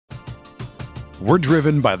We're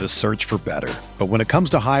driven by the search for better. But when it comes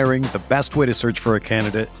to hiring, the best way to search for a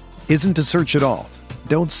candidate isn't to search at all.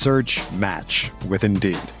 Don't search, match with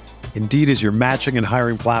Indeed. Indeed is your matching and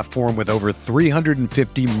hiring platform with over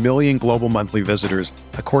 350 million global monthly visitors,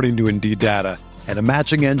 according to Indeed data, and a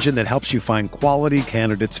matching engine that helps you find quality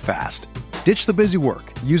candidates fast. Ditch the busy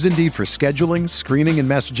work. Use Indeed for scheduling, screening, and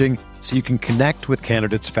messaging so you can connect with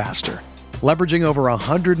candidates faster. Leveraging over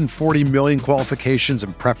 140 million qualifications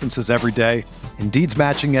and preferences every day, Indeed's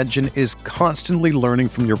matching engine is constantly learning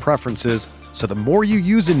from your preferences, so the more you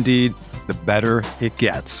use Indeed, the better it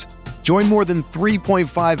gets. Join more than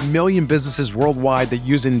 3.5 million businesses worldwide that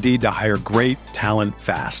use Indeed to hire great talent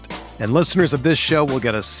fast. And listeners of this show will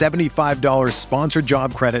get a $75 sponsored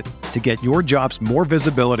job credit to get your jobs more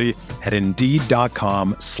visibility at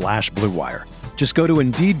Indeed.com/Blue Wire. Just go to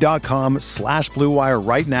Indeed.com/Blue Wire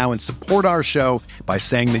right now and support our show by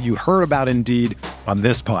saying that you heard about Indeed on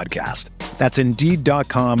this podcast. That's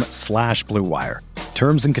Indeed.com/Blue Wire.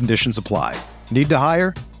 Terms and conditions apply. Need to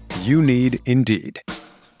hire? You need Indeed.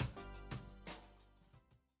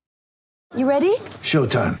 You ready?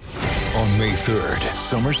 Showtime. On May 3rd,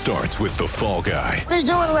 summer starts with The Fall Guy. Let's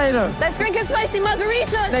do it later. Let's drink a spicy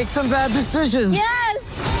margarita. Make some bad decisions. Yes!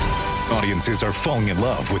 Audiences are falling in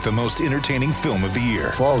love with the most entertaining film of the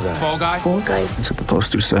year. Fall Guy. Fall Guy. Fall Guy. That's what the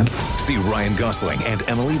poster said. See Ryan Gosling and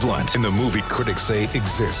Emily Blunt in the movie critics say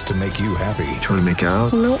exists to make you happy. Trying to make it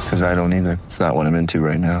out? Nope. Because I don't either. It's not what I'm into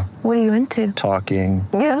right now. What are you into? Talking.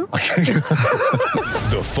 Yeah.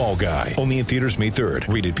 The Fall Guy. Only in theaters May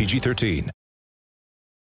 3rd. Rated PG-13.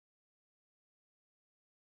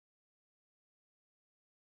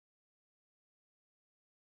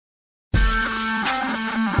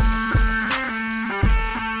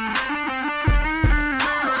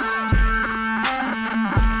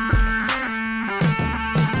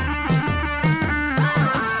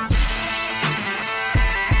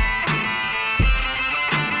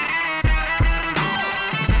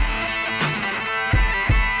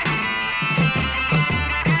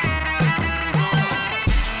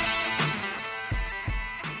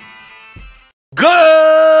 Good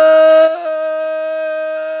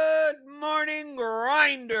morning,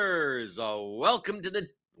 Grinders. Welcome to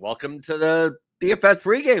the DFS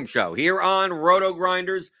pregame show here on Roto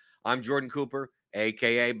Grinders. I'm Jordan Cooper,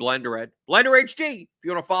 aka Blender Ed, Blender HD. If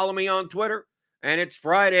you want to follow me on Twitter, and it's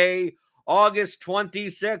Friday, August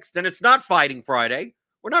 26th, and it's not Fighting Friday.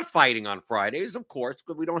 We're not fighting on Fridays, of course,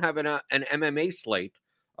 because we don't have an MMA slate.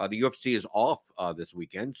 The UFC is off this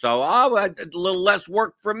weekend, so a little less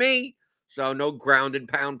work for me. So no ground and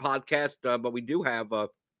pound podcast, but we do have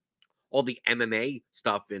all the MMA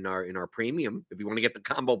stuff in our premium. If you want to get the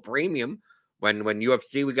combo premium, when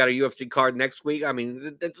UFC, we got a UFC card next week. I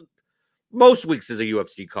mean, most weeks is a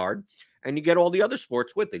UFC card, and you get all the other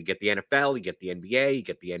sports with it. You get the NFL, you get the NBA, you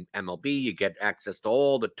get the MLB, you get access to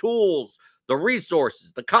all the tools, the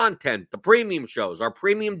resources, the content, the premium shows, our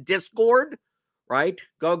premium Discord. Right?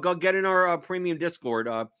 Go get in our premium Discord.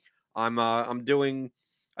 I'm doing.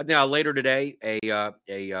 Now, later today,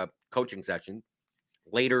 a coaching session.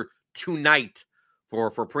 Later tonight for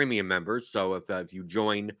premium members. So if you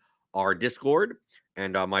join our Discord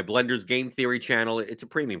and my Blender's Game Theory channel, it's a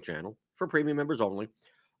premium channel for premium members only.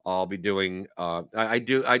 I'll be doing. I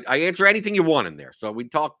answer anything you want in there. So we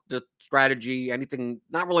talk the strategy, anything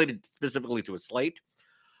not related specifically to a slate.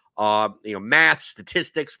 Math,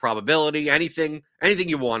 statistics, probability, anything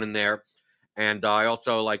you want in there. And I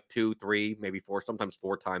also like 2, 3, maybe 4, sometimes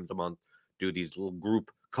 4 times a month, do these little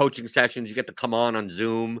group coaching sessions. You get to come on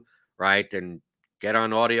Zoom, right? And get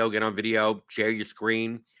on audio, get on video, share your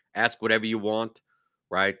screen, ask whatever you want,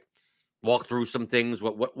 right? Walk through some things,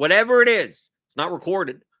 whatever it is. It's not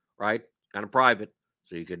recorded, right? Kind of private.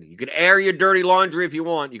 So you can air your dirty laundry if you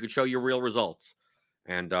want. You can show your real results.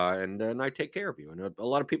 And then I take care of you. And a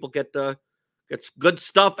lot of people get good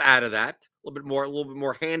stuff out of that. A little bit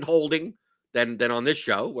more hand holding than on this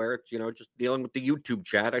show, where it's just dealing with the YouTube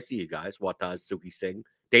chat. I see you guys. Wataz, Suki Singh,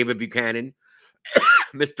 David Buchanan,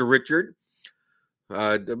 Mr. Richard.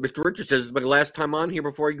 Mr. Richard says, "It's my last time on here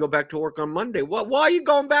before you go back to work on Monday." Well, why are you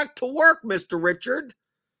going back to work, Mr. Richard?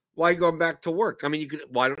 Why are you going back to work? I mean,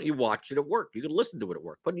 why don't you watch it at work? You can listen to it at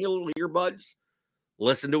work. Put in your little earbuds,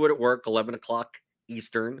 listen to it at work, 11 o'clock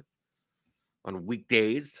Eastern on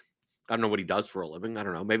weekdays. I don't know what he does for a living. I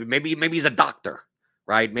don't know. Maybe he's a doctor,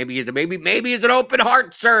 right? Maybe he's an open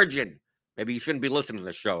heart surgeon. Maybe you shouldn't be listening to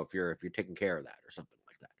the show if you're taking care of that or something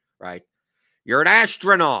like that, right? You're an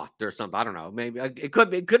astronaut or something. I don't know. Maybe it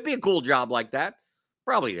could be a cool job like that.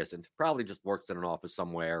 Probably isn't. Probably just works in an office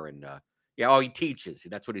somewhere and he teaches.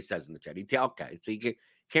 That's what he says in the chat. Okay, so you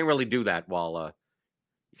can't really do that while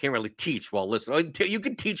You can't really teach while listening. You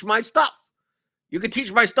can teach my stuff. You can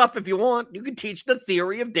teach my stuff if you want. You can teach the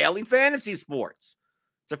theory of daily fantasy sports.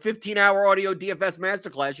 It's a 15-hour audio DFS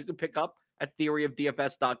masterclass you can pick up at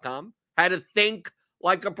theoryofdfs.com. How to think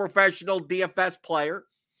like a professional DFS player,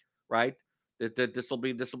 right? This will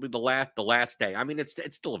be the last day. I mean, it's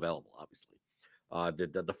still available, obviously.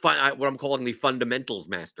 What I'm calling the fundamentals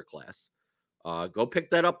masterclass. Go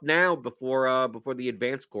pick that up now before the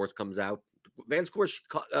advanced course comes out. Advanced course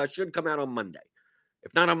should come out on Monday.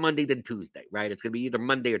 If not on Monday, then Tuesday, right? It's going to be either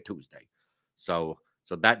Monday or Tuesday. So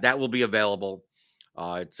that will be available.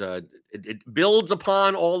 It builds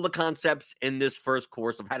upon all the concepts in this first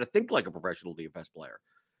course of how to think like a professional DFS player.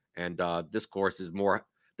 And this course is more,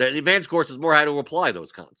 the advanced course is more how to apply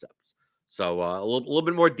those concepts. So a little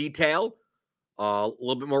bit more detail, a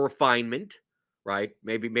little bit more refinement, right?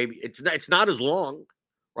 Maybe it's not as long,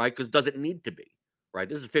 right? Because it doesn't need to be. Right,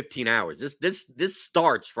 this is 15 hours. This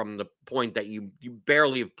starts from the point that you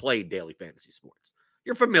barely have played daily fantasy sports.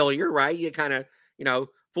 You're familiar, right? You kind of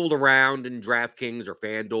fooled around in DraftKings or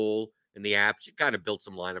FanDuel in the apps. You kind of built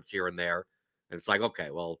some lineups here and there, and it's like,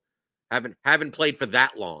 okay, well, haven't played for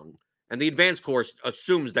that long. And the advanced course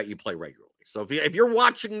assumes that you play regularly. So if you're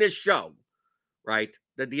watching this show, right,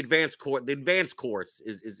 the advanced course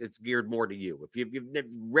is it's geared more to you. If you've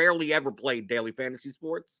rarely ever played daily fantasy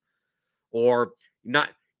sports, or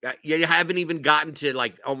you haven't even gotten to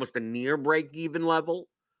like almost a near break even level,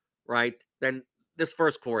 right? Then this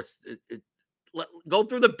first course, go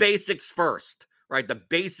through the basics first, right? The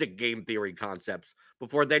basic game theory concepts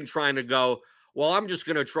before then trying to go, well, I'm just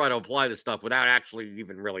going to try to apply this stuff without actually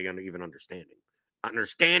even really even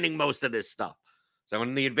understanding most of this stuff. So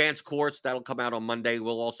in the advanced course, that'll come out on Monday.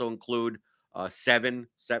 We'll also include seven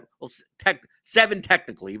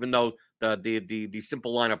technically, even though the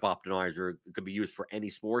simple lineup optimizer could be used for any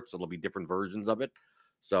sport, so there'll be different versions of it.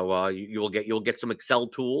 So you'll get some Excel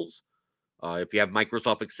tools if you have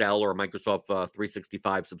Microsoft Excel or a Microsoft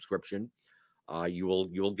 365 subscription.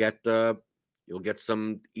 You'll get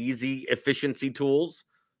some easy efficiency tools,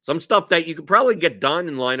 some stuff that you could probably get done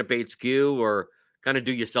in Lineup HQ or kind of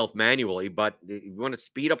do yourself manually. But you want to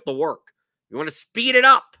speed up the work, you want to speed it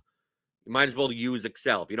up, you might as well use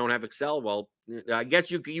Excel. If you don't have Excel, well, I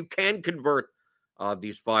guess you can convert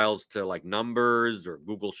these files to like numbers or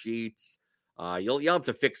Google Sheets. You'll have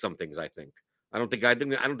to fix some things. I don't think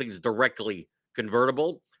it's directly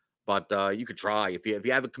convertible, but you could try. If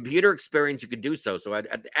you have a computer experience, you could do so. So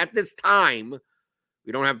at this time,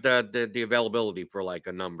 we don't have the availability for like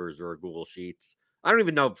a numbers or a Google Sheets. I don't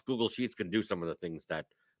even know if Google Sheets can do some of the things that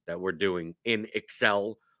we're doing in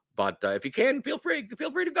Excel. But if you can, feel free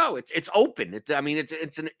to go. It's open.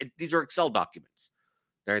 These are Excel documents.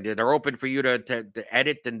 They're open for you to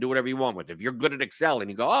edit and do whatever you want with. If you're good at Excel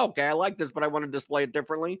and you go, oh, okay, I like this, but I want to display it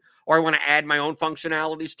differently, or I want to add my own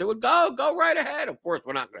functionalities to it, go right ahead. Of course,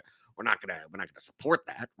 we're not gonna support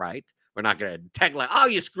that, right? We're not gonna tag like, oh,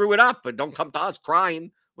 you screw it up, but don't come to us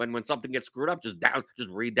crying when something gets screwed up. Just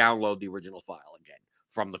re-download the original file again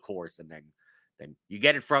from the course, and then you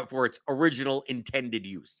get it for its original intended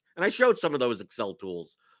use. And I showed some of those Excel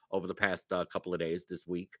tools over the past couple of days this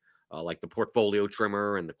week, like the portfolio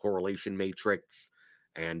trimmer and the correlation matrix,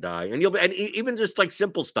 and even just like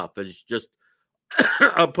simple stuff is just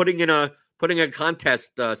putting a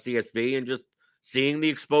contest CSV and just seeing the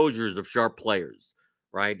exposures of sharp players,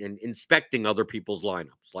 right, and inspecting other people's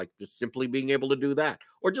lineups, like just simply being able to do that,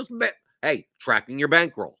 or just tracking your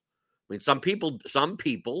bankroll. I mean, some people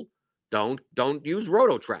don't use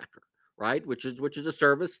Roto Tracker, right? Which is a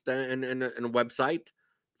service and a website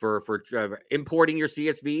for importing your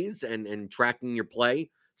CSVs and tracking your play,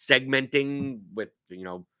 segmenting with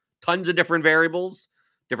tons of different variables,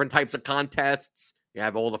 different types of contests. You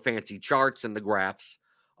have all the fancy charts and the graphs,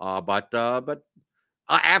 but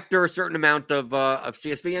after a certain amount of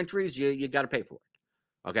CSV entries, you got to pay for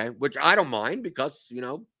it. Okay, which I don't mind because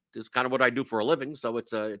this is kind of what I do for a living, so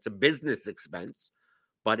it's a business expense.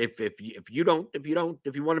 But if you want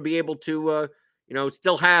to be able to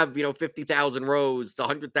still have 50,000 rows,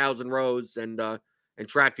 100,000 rows, and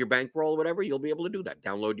track your bankroll or whatever, you'll be able to do that.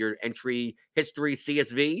 Download your entry history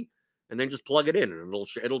CSV and then just plug it in, and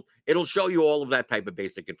it'll show you all of that type of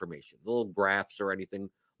basic information, little graphs or anything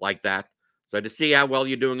like that. So to see how well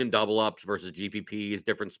you're doing in double ups versus GPPs,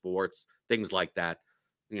 different sports, things like that,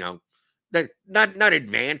 not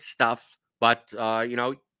advanced stuff, but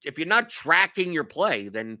if you're not tracking your play,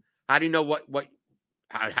 then how do you know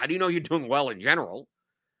how do you know you're doing well in general?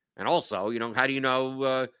 And also, how do you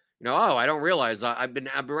know, oh, I don't realize I've been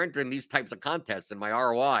entering these types of contests and my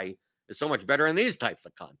ROI is so much better in these types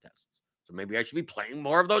of contests. So maybe I should be playing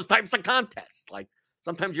more of those types of contests. Like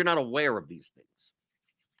Sometimes you're not aware of these things.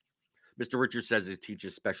 Mr. Richards says he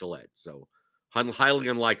teaches special ed, so highly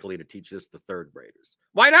unlikely to teach this to third graders.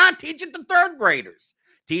 Why not teach it to third graders?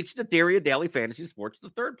 Teach the theory of daily fantasy sports to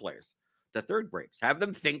third graders. Have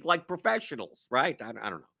them think like professionals, right? I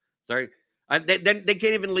don't know. Then they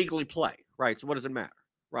can't even legally play, right? So what does it matter,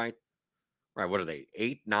 right? Right? What are they?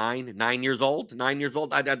 8, 9 years old? 9 years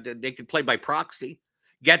old? They could play by proxy.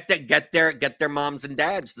 Get their moms and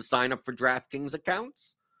dads to sign up for DraftKings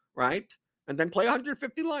accounts, right? And then play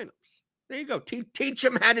 150 lineups. There you go. Teach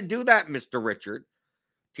them how to do that, Mr. Richard.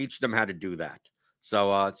 Teach them how to do that.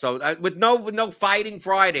 So with no Fighting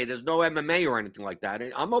Friday, there's no MMA or anything like that.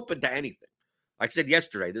 I'm open to anything. I said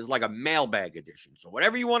yesterday, this is like a mailbag edition. So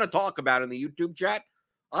whatever you want to talk about in the YouTube chat,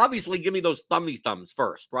 obviously give me those thumbs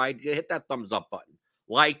first, right? Hit that thumbs up button,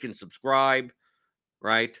 like and subscribe,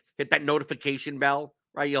 right? Hit that notification bell,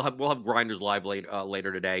 right? We'll have Grinders live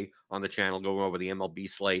later today on the channel, going over the MLB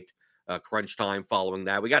slate, crunch time following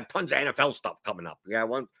that. We got tons of NFL stuff coming up. Yeah,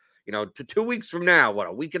 to 2 weeks from now,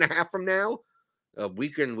 a week and a half from now, a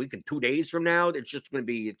week and 2 days from now, it's going to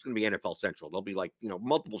be NFL Central. There'll be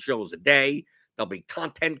multiple shows a day. There'll be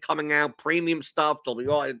content coming out, premium stuff. It'll be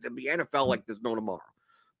NFL like there's no tomorrow.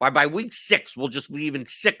 By week 6, we'll just be even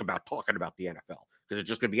sick about talking about the NFL, because it's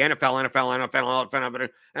just going to be NFL.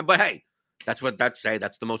 But hey, that's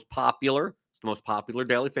the most popular. It's the most popular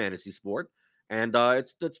daily fantasy sport, and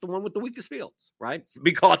it's the one with the weakest fields, right?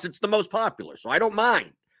 Because it's the most popular. So I don't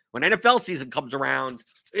mind. When NFL season comes around,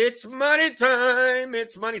 it's money time.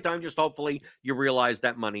 It's money time. Just hopefully you realize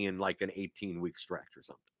that money in like an 18-week stretch or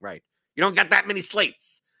something, right? You don't got that many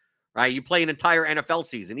slates, right? You play an entire NFL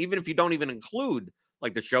season, even if you don't even include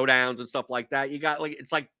like the showdowns and stuff like that. You got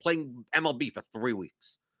it's like playing MLB for 3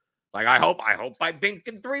 weeks. Like I hope I bink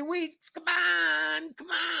in 3 weeks. Come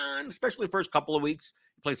on. Especially the first couple of weeks,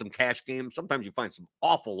 you play some cash games. Sometimes you find some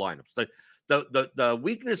awful lineups. The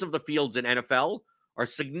weakness of the fields in NFL are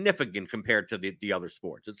significant compared to the other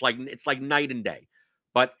sports. It's like night and day.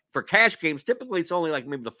 But for cash games, typically it's only like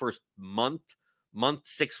maybe the first month,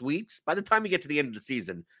 6 weeks. By the time you get to the end of the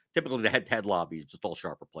season, typically the head-to-head lobby is just all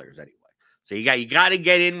sharper players anyway. So you got to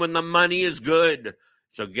get in when the money is good.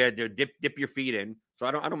 So dip your feet in. So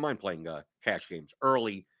I don't mind playing cash games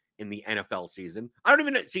early in the NFL season. I don't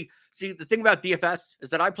even see the thing about DFS is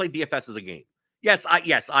that I play DFS as a game. Yes,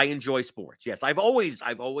 I enjoy sports. Yes, I've always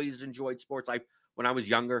enjoyed sports. When I was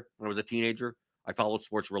younger, when I was a teenager, I followed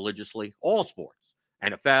sports religiously, all sports,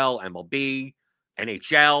 NFL, MLB,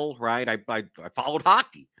 NHL, right? I followed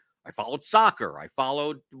hockey. I followed soccer. I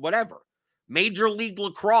followed whatever. Major League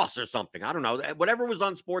Lacrosse or something. I don't know. Whatever was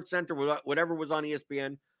on SportsCenter, whatever was on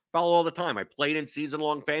ESPN, follow all the time. I played in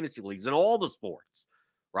season-long fantasy leagues in all the sports,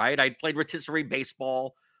 right? I played rotisserie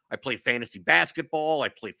baseball. I played fantasy basketball. I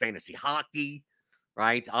played fantasy hockey,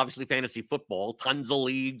 right? Obviously fantasy football, tons of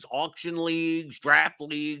leagues, auction leagues, draft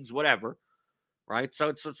leagues, whatever, right? So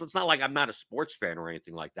it's not like I'm not a sports fan or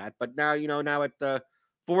anything like that. But now, now at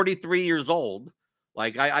 43 years old,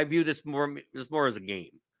 like I view this more as a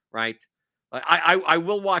game, right? I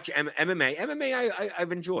will watch MMA. MMA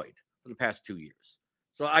I've enjoyed for the past 2 years.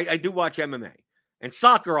 So I do watch MMA. And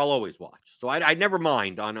soccer I'll always watch. So I never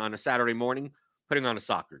mind on a Saturday morning putting on a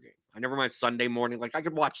soccer game. I never mind Sunday morning. Like I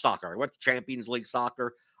could watch soccer. I watch Champions League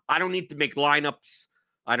soccer. I don't need to make lineups.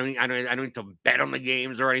 I don't need to bet on the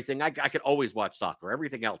games or anything. I could always watch soccer.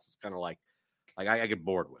 Everything else is kind of like I get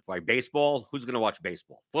bored with. Like baseball, who's going to watch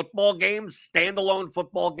baseball? Football games, standalone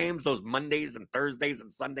football games, those Mondays and Thursdays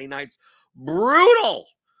and Sunday nights. Brutal.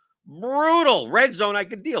 Red zone I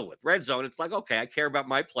could deal with. Red zone, it's like, okay, I care about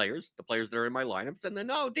my players, the players that are in my lineups. And then,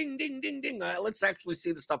 ding, ding, ding, ding. Let's actually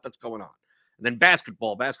see the stuff that's going on. And then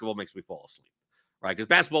basketball makes me fall asleep, right? Because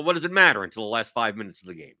basketball, what does it matter until the last 5 minutes of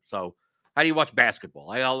the game? So how do you watch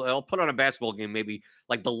basketball? I'll put on a basketball game, maybe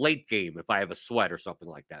like the late game if I have a sweat or something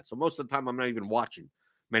like that. So most of the time, I'm not even watching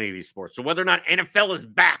many of these sports. So whether or not NFL is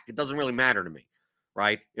back, it doesn't really matter to me,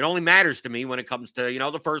 right? It only matters to me when it comes to,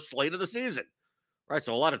 the first slate of the season, right?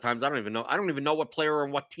 So a lot of times I don't even know what player or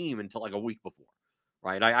what team until like a week before,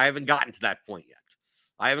 right? I haven't gotten to that point yet.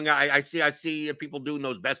 I see people doing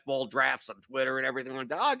those best ball drafts on Twitter and everything like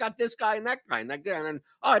that. Oh, I got this guy and that guy and that guy. And then,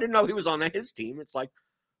 I didn't know he was on his team. It's like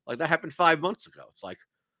that happened 5 months ago. It's like,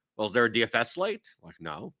 well, is there a DFS slate? Like,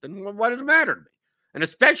 no. Then why does it matter to me? And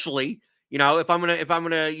especially, if I'm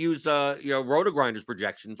gonna use Roto Grinders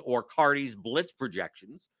projections or Cardi's Blitz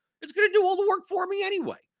projections, it's gonna do all the work for me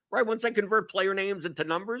anyway, right? Once I convert player names into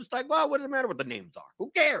numbers, it's like, well, what does it matter what the names are?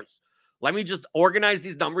 Who cares? Let me just organize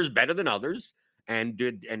these numbers better than others, and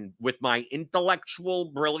with my intellectual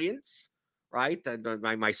brilliance, right, and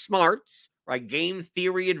my smarts, right, game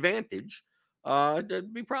theory advantage. to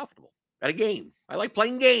be profitable at a game. I like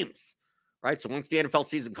playing games, right? So once the NFL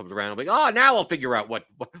season comes around, I'm like, oh, now I'll figure out what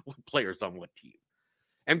players on what team.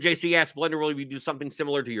 MJC asked Blender, will you do something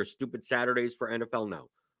similar to your stupid Saturdays for NFL? No.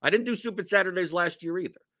 I didn't do stupid Saturdays last year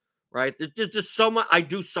either, right? There's just so much. I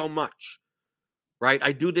do so much, right?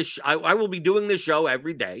 I do this. I will be doing this show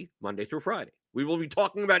every day, Monday through Friday. We will be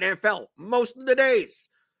talking about NFL most of the days,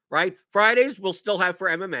 right? Fridays we'll still have for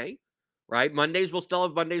MMA, right? Mondays we'll still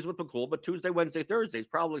have Mondays with McCool, but Tuesday, Wednesday, Thursdays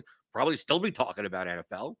probably still be talking about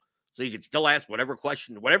NFL. So you can still ask whatever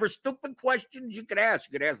stupid questions you could ask.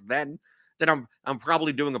 You could ask then. Then I'm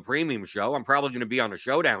probably doing a premium show. I'm probably going to be on a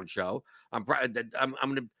showdown show. I'm going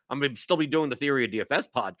to still be doing the Theory of DFS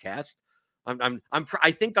podcast.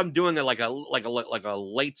 I think I'm doing like a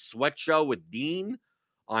late sweat show with Dean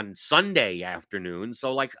on Sunday afternoon.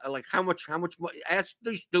 So like how much ask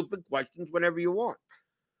the stupid questions whenever you want.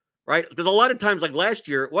 Right? Because a lot of times, like last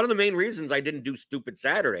year, one of the main reasons I didn't do stupid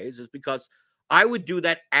Saturdays is because I would do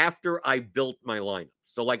that after I built my lineup.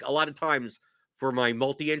 So like a lot of times for my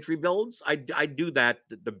multi-entry builds, I do that,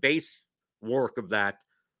 the base work of that,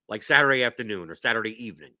 like Saturday afternoon or Saturday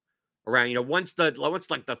evening around, once like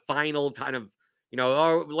the final kind of,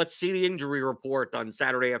 let's see the injury report on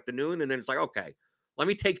Saturday afternoon. And then it's like, okay, let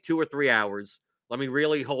me take 2 or 3 hours. Let me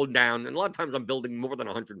really hold down. And a lot of times I'm building more than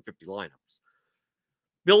 150 lineups.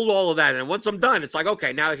 Build all of that. And once I'm done, it's like,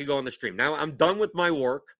 okay, now I can go on the stream. Now I'm done with my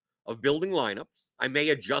work of building lineups. I may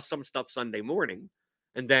adjust some stuff Sunday morning.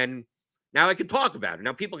 And then now I can talk about it.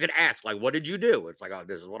 Now people can ask, like, what did you do? It's like, oh,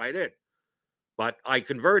 this is what I did. But I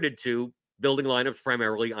converted to building lineups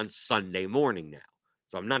primarily on Sunday morning now.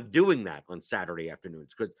 So I'm not doing that on Saturday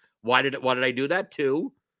afternoons. Because why did I do that?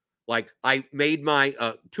 2, like I made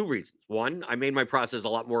my 2 reasons. 1, I made my process a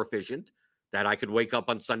lot more efficient, that I could wake up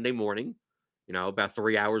on Sunday morning, about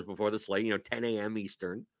 3 hours before the slate, 10 a.m.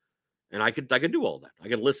 Eastern. And I could do all that. I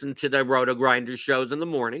could listen to the Roto Grinders shows in the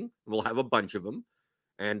morning. We'll have a bunch of them.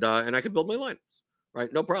 And I could build my lineups, right?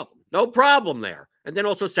 No problem there. And then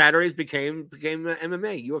also Saturdays became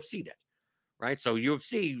MMA, UFC day, right? So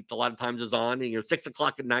UFC a lot of times is on, 6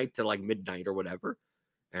 o'clock at night to like midnight or whatever.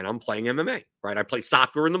 And I'm playing MMA, right? I play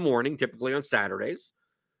soccer in the morning, typically on Saturdays.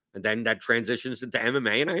 And then that transitions into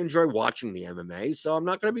MMA, and I enjoy watching the MMA. So I'm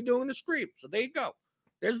not going to be doing the stream. So there you go.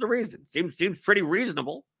 There's the reason. Seems pretty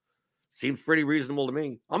reasonable. Seems pretty reasonable to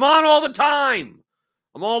me. I'm on all the time.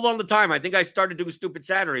 I'm all on the time. I think I started doing stupid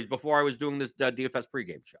Saturdays before I was doing this DFS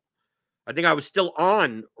pregame show. I think I was still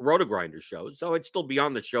on Roto Grinders shows, so I'd still be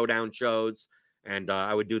on the showdown shows, and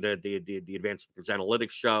I would do the Advanced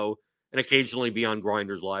Analytics show, and occasionally be on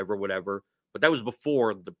Grinders Live or whatever. But that was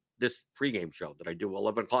before this pregame show that I do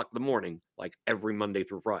 11 o'clock in the morning, like every Monday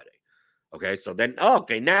through Friday. Okay, so then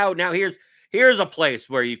now here's a place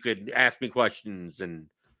where you could ask me questions and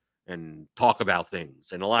talk about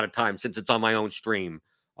things. And a lot of times, since it's on my own stream,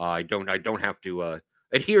 I don't have to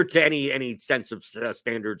adhere to any sense of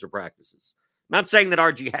standards or practices. Not saying that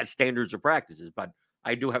RG has standards or practices, but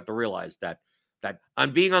I do have to realize that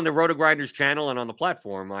I'm being on the Roto Grinders channel and on the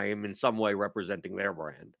platform, I am in some way representing their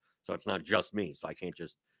brand. So it's not just me. So I can't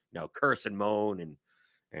just curse and moan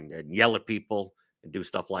and yell at people and do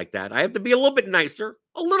stuff like that. I have to be a little bit nicer.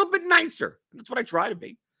 That's what I try to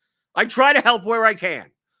be. I try to help where I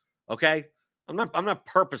can. Okay, I'm not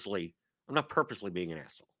purposely being an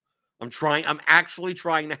asshole. I'm actually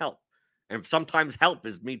trying to help. And if sometimes help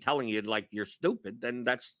is me telling you like you're stupid, then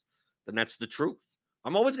that's the truth.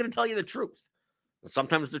 I'm always going to tell you the truth. But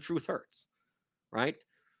sometimes the truth hurts, right?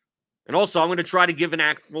 And also, I'm going to try to give an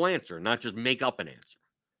actual answer, not just make up an answer.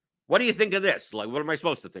 What do you think of this? Like, what am I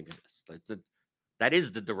supposed to think of this? That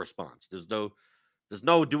is the response. There's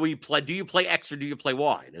no do you play X or do you play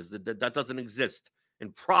Y? That doesn't exist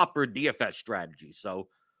in proper DFS strategy. So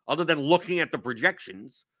other than looking at the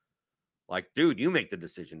projections, like, dude, you make the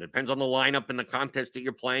decision. It depends on the lineup and the contest that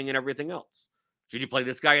you're playing and everything else. Should you play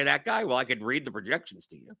this guy or that guy? Well, I could read the projections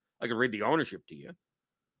to you. I could read the ownership to you.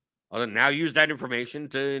 Other than now, use that information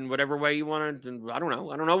in whatever way you want to. I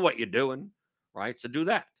don't know what you're doing, right? So do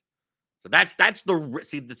that. So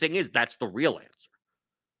the thing is, that's the real answer.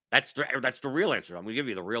 That's the real answer. I'm going to give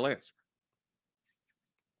you the real answer.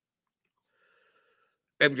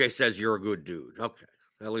 MJ says you're a good dude. Okay,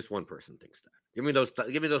 at least one person thinks that. Give me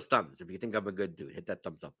those thumbs if you think I'm a good dude. Hit that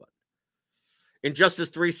thumbs up button. Injustice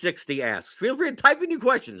 360 asks, feel free to type in your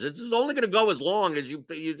questions. This is only going to go as long as you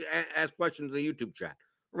ask questions in the YouTube chat.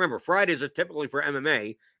 Remember, Fridays are typically for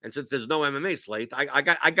MMA, and since there's no MMA slate, I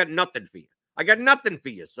got nothing for you. I got nothing for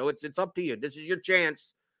you. So it's up to you. This is your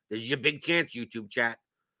chance. This is your big chance, YouTube chat.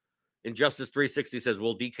 Injustice 360 says,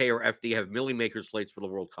 will DK or FD have Millie Maker slates for the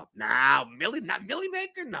World Cup? No, not Millie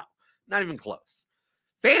Maker? Not even close.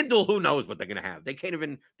 FanDuel, who knows what they're going to have? They can't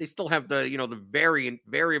even. They still have the the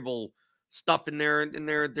variable stuff in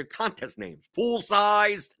their contest names, pool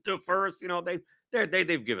size to first.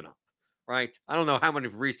 They've given up, right? I don't know how many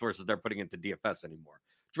resources they're putting into DFS anymore.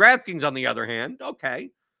 DraftKings, on the other hand,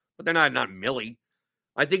 okay, but they're not Millie.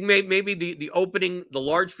 I think maybe the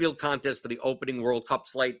large field contest for the opening World Cup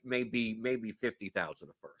slate maybe 50,000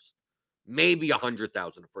 a first, maybe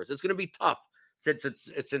 100,000 a first. It's going to be tough since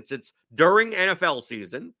it's during NFL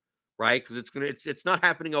season, right? Because it's not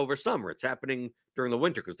happening over summer. It's happening during the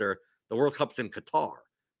winter because the World Cup's in Qatar,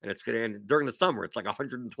 and it's going to end during the summer. It's like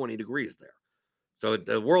 120 degrees there, so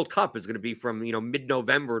the World Cup is going to be from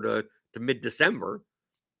mid-November to mid-December.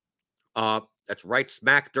 That's right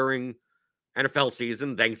smack during NFL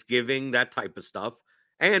season, Thanksgiving, that type of stuff.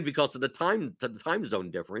 And because of the time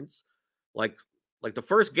zone difference, like the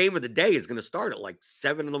first game of the day is going to start at like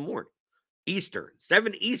 7 in the morning, Eastern,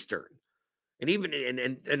 7 Eastern. And even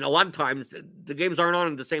and a lot of times the games aren't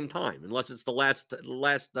on at the same time unless it's the last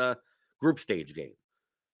group stage game.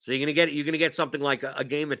 So you're going to get something like a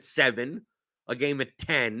game at 7, a game at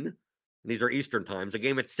 10. And these are Eastern times, a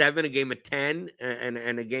game at 7, a game at 10,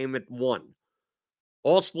 and a game at 1.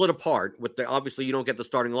 All split apart. Obviously, you don't get the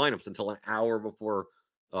starting lineups until an hour before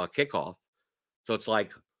kickoff. So it's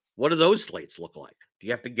like, what do those slates look like? Do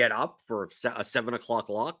you have to get up for a 7 o'clock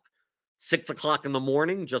lock, 6 o'clock in the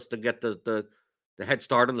morning just to get the head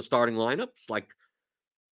start on the starting lineups? Like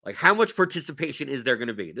how much participation is there going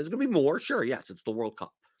to be? There's going to be more, sure. Yes, it's the World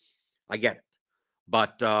Cup. I get it,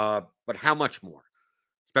 but how much more?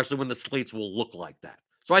 Especially when the slates will look like that.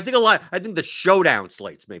 So I think the showdown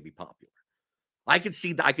slates may be popular. I could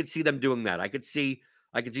see them doing that. I could see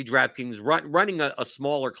DraftKings running a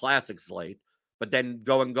smaller classic slate, but then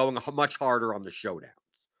going much harder on the showdowns.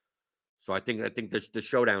 So I think the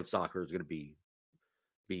showdown soccer is going to be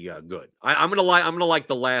good. I'm gonna like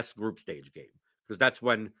the last group stage game because that's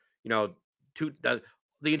when the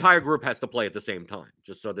entire group has to play at the same time,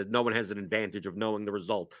 just so that no one has an advantage of knowing the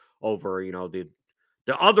result over the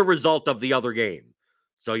other result of the other game.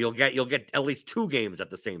 So you'll get at least 2 games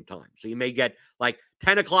at the same time. So you may get like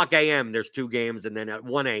 10 o'clock a.m. there's 2 games, and then at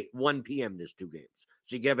 1 p.m. there's 2 games.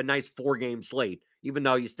 So you have a nice 4-game slate, even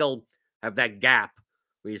though you still have that gap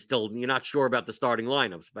where you're not sure about the starting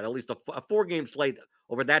lineups. But at least a 4-game slate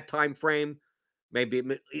over that time frame may be a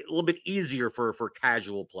little bit easier for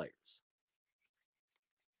casual players.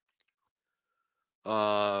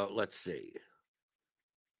 Let's see.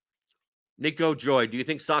 Nico Joy, do you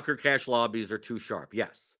think soccer cash lobbies are too sharp?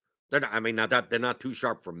 Yes. They're not too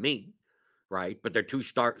sharp for me, right? But they're too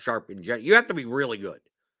sharp in general. You have to be really good.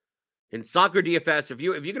 In soccer DFS, if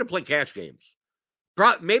you're going to play cash games,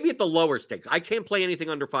 maybe at the lower stakes. I can't play anything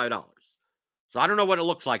under $5. So I don't know what it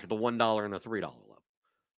looks like at the $1 and the $3 level.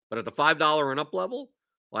 But at the $5 and up level,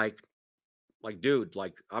 dude,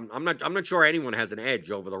 I'm not sure anyone has an edge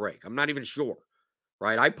over the rake. I'm not even sure.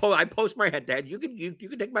 Right, I post my head-to-head. You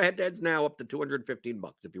can take my head-to-heads now up to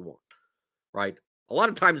 $215 if you want. Right, a lot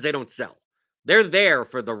of times they don't sell. They're there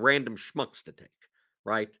for the random schmucks to take.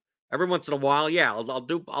 Right, every once in a while, yeah,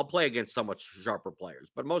 I'll play against somewhat sharper players,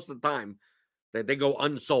 but most of the time they go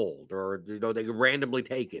unsold or they get randomly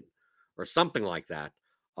taken or something like that.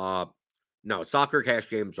 No, soccer cash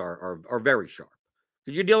games are very sharp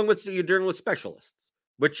because you're dealing with specialists,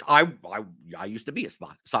 which I used to be a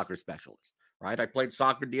soccer specialist. Right, I played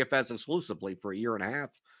soccer DFS exclusively for 1.5 years,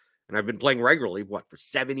 and I've been playing regularly, for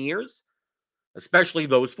 7 years? Especially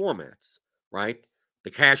those formats, right?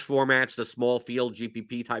 The cash formats, the small field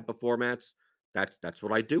GPP type of formats. That's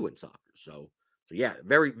what I do in soccer. So yeah,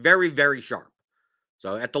 very, very, very sharp.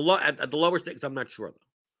 So at the lower stakes, I'm not sure though,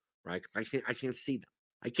 right? I can't see them.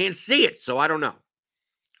 I can't see it, so I don't know.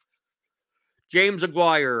 James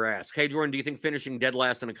Aguirre asks, "Hey Jordan, do you think finishing dead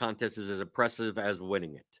last in a contest is as impressive as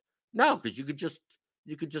winning it?" No, because you could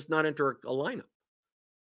just not enter a lineup.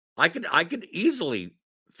 I could easily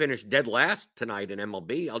finish dead last tonight in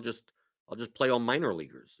MLB. I'll just play all minor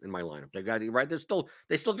leaguers in my lineup. They got right. They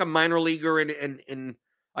still got minor leaguer and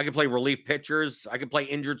I can play relief pitchers. I can play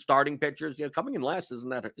injured starting pitchers. Coming in last isn't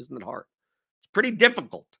it hard? It's pretty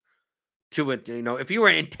difficult to it. If you were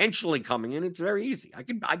intentionally coming in, it's very easy. I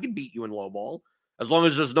can beat you in low ball as long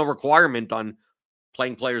as there's no requirement on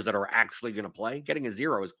playing players that are actually going to play. Getting a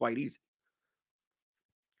 0 is quite easy.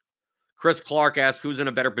 Chris Clark asks, who's in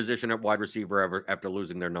a better position at wide receiver after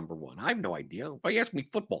losing their number 1? I have no idea. Why you ask me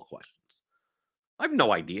football questions? I have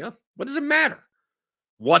no idea. What does it matter?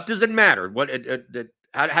 What does it matter?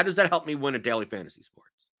 How does that help me win at Daily Fantasy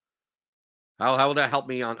Sports? How will that help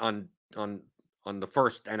me on the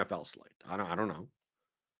first NFL slate? I don't know.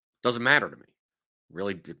 Doesn't matter to me.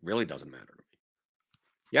 It really doesn't matter to me.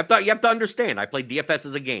 You have to understand. I play DFS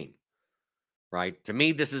as a game, right? To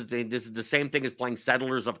me, this is the same thing as playing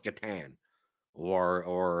Settlers of Catan,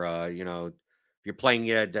 or if you're playing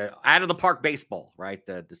the out of the park baseball, right?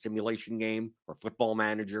 The simulation game or Football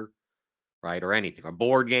Manager, right? Or anything, or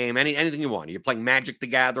board game, anything you want. You're playing Magic the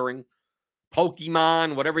Gathering,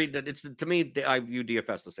 Pokemon, whatever. It's to me, I view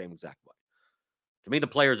DFS the same exact way. To me, the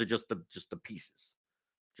players are just the pieces,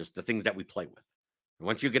 just the things that we play with. And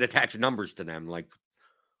once you get attached numbers to them, like,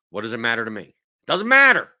 what does it matter to me? Doesn't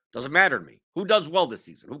matter. Doesn't matter to me. Who does well this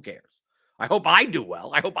season? Who cares? I hope I do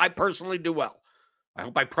well. I hope I personally do well. I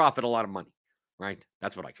hope I profit a lot of money, right?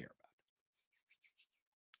 That's what I care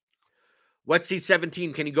about. Wetsy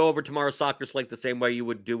 17, can you go over tomorrow's soccer slate the same way you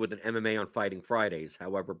would do with an MMA on Fighting Fridays,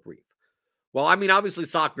 however brief? Well, I mean, obviously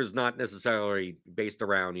soccer is not necessarily based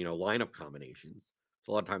around, lineup combinations. It's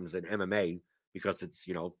a lot of times in MMA because it's,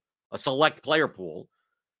 a select player pool.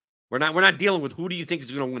 We're not dealing with who do you think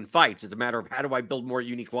is going to win fights. It's a matter of how do I build more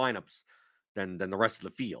unique lineups than the rest of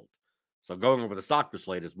the field. So going over the soccer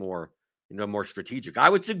slate is more, more strategic. I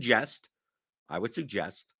would suggest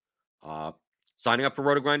signing up for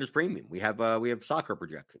Roto Grinders Premium. We have soccer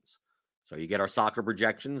projections. So you get our soccer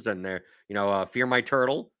projections, and they're, Fear My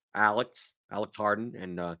Turtle, Alex Harden,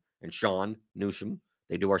 and Sean Newsham.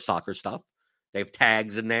 They do our soccer stuff. They have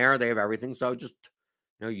tags in there. They have everything. So just,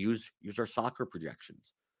 use our soccer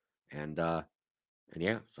projections. And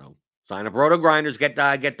yeah, so sign up Roto Grinders, get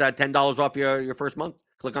 $10 off your first month.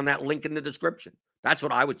 Click on that link in the description. That's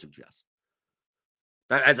what I would suggest.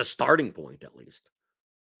 That as a starting point, at least.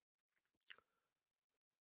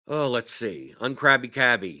 Oh, let's see. Uncrabby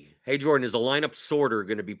Cabby. Hey Jordan, is a lineup sorter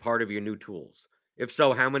going to be part of your new tools? If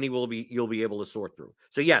so, how many you'll be able to sort through?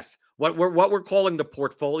 So yes, what we're calling the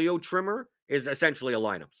portfolio trimmer is essentially a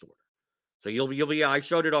lineup sorter. So you'll be. I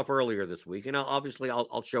showed it off earlier this week, and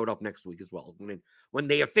I'll show it off next week as well. When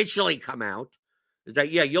they officially come out, is that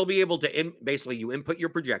you'll be able to basically you input your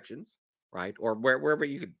projections, right, or wherever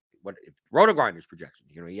you could. Roto Grinders projections.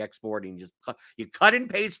 You export and you cut and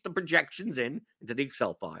paste the projections into the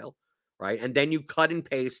Excel file, right, and then you cut and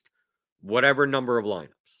paste whatever number of lineups.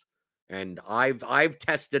 And I've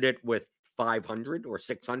tested it with 500 or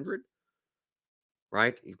 600,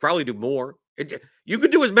 right? You probably do more. You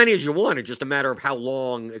could do as many as you want. It's just a matter of how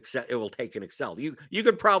long it will take in Excel. You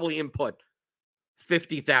could probably input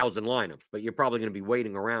 50,000 lineups, but you're probably going to be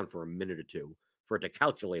waiting around for a minute or two for it to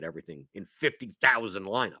calculate everything in 50,000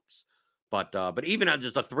 lineups. But even on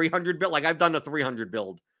just a 300 build, like I've done a 300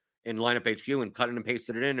 build in Lineup HQ and cut it and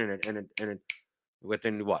pasted it in, and it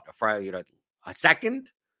within what a second,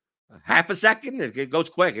 half a second, it goes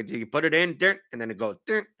quick. You put it in, and then it goes,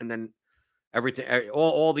 and then everything,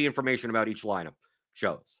 all the information about each lineup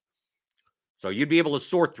shows. So you'd be able to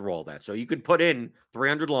sort through all that. So you could put in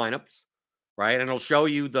 300 lineups, right? And it'll show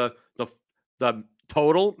you the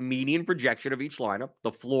total median projection of each lineup,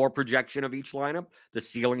 the floor projection of each lineup, the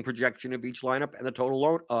ceiling projection of each lineup, and the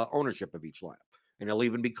total ownership of each lineup. And it'll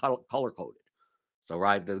even be color-coded. So,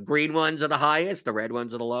 right, the green ones are the highest, the red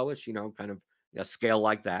ones are the lowest, kind of a scale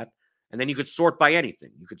like that. And then you could sort by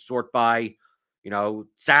anything. You could sort by,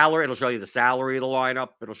 salary. It'll show you the salary of the lineup.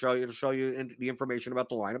 It'll show you the information about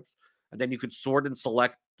the lineups. And then you could sort and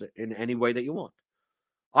select in any way that you want.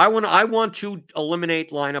 I want to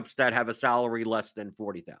eliminate lineups that have a salary less than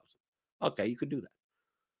 40,000. Okay, you could do that.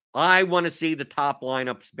 I want to see the top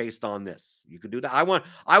lineups based on this. You could do that. I want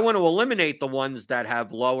to eliminate the ones that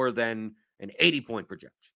have lower than an 80-point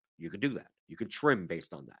projection. You could do that. You could trim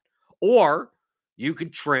based on that. Or you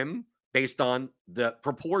could trim based on the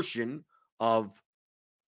proportion of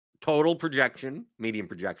total projection, median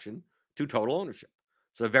projection, to total ownership.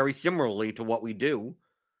 So very similarly to what we do,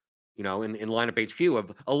 in Lineup HQ,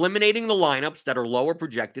 of eliminating the lineups that are lower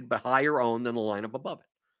projected but higher owned than the lineup above it.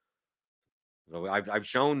 So I've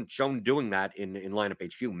shown doing that in Lineup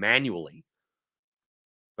HQ manually.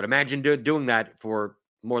 But imagine doing that for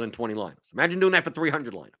more than 20 lineups. Imagine doing that for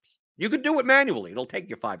 300 lineups. You could do it manually. It'll take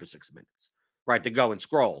you 5 or 6 minutes, right, to go and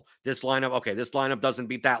scroll. This lineup, okay, this lineup doesn't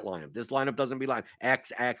beat that lineup. This lineup doesn't beat line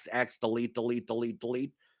X,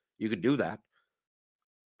 delete. You could do that.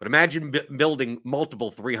 But imagine building multiple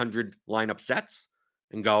 300 lineup sets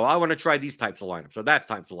and go, I want to try these types of lineups. So that's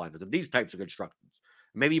types of lineups. These types of constructions.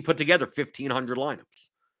 Maybe you put together 1,500 lineups.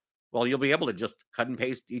 Well, you'll be able to just cut and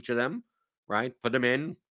paste each of them, right? Put them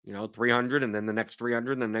in, 300, and then the next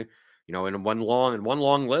 300, and then in one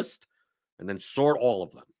long list, and then sort all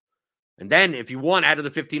of them. And then if you want out of the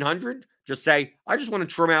 1,500, just say, I just want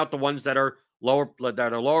to trim out the ones that are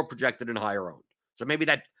lower projected and higher owned. So maybe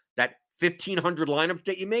that 1,500 lineups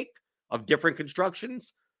that you make of different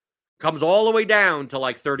constructions, comes all the way down to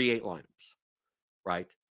like 38 lineups, right?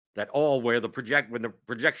 That all where when the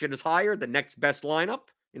projection is higher, the next best lineup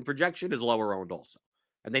in projection is lower owned also.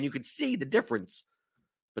 And then you can see the difference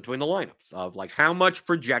between the lineups of like how much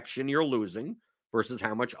projection you're losing versus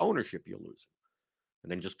how much ownership you're losing.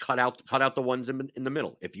 And then just cut out the ones in the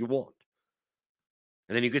middle if you want.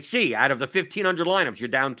 And then you could see out of the 1,500 lineups, you're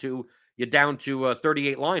down to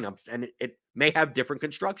 38 lineups, and it may have different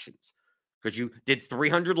constructions because you did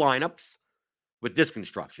 300 lineups with this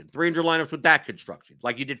construction, 300 lineups with that construction.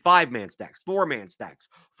 Like you did 5-man stacks, 4-man stacks,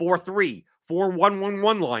 4-3, 4-1-1-1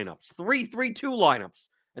 lineups, 3-3-2 lineups.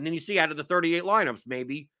 And then you see out of the 38 lineups,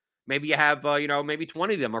 maybe you have, maybe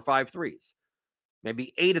 20 of them are 5-3s.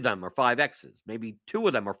 Maybe 8 of them are 5Xs. Maybe 2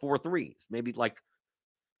 of them are 4-3s. Maybe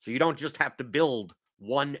so you don't just have to build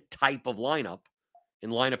one type of lineup in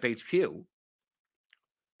lineup HQ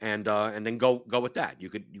and then go with that. You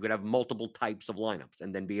could have multiple types of lineups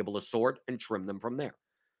and then be able to sort and trim them from there.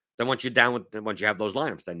 Then once you have those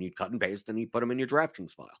lineups, then you cut and paste and you put them in your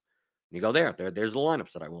DraftKings file. And you go there's the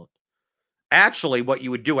lineups that I want. Actually, what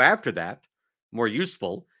you would do after that, more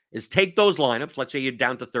useful, is take those lineups. Let's say you're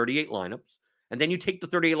down to 38 lineups. And then you take the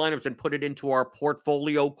 38 lineups and put it into our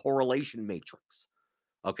portfolio correlation matrix.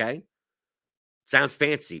 Okay? Sounds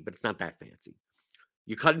fancy, but it's not that fancy.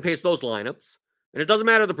 You cut and paste those lineups, and it doesn't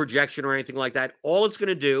matter the projection or anything like that. All it's going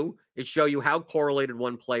to do is show you how correlated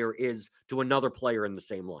one player is to another player in the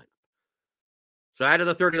same lineup. So out of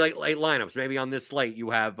the 38 lineups, maybe on this slate, you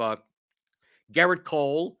have Gerrit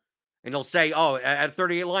Cole, and they'll say, out of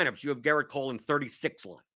 38 lineups, you have Gerrit Cole in 36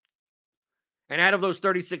 lineups. And out of those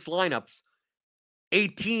 36 lineups,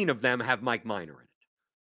 18 of them have Mike Minor in it,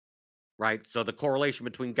 right? So the correlation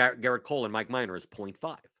between Gerrit Cole and Mike Minor is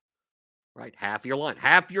 0.5, right? Half your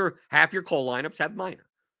Cole lineups have Minor.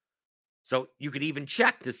 So you could even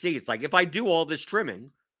check to see. It's like if I do all this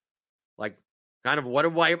trimming, like kind of what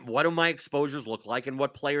do my exposures look like, and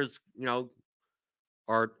what players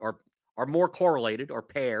are more correlated or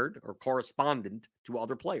paired or correspondent to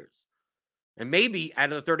other players. And maybe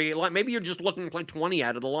out of the 38 line, maybe you're just looking to play 20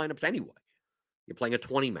 out of the lineups anyway. You're playing a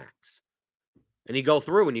 20 max. And you go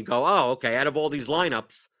through and you go, okay, out of all these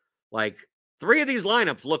lineups, like 3 of these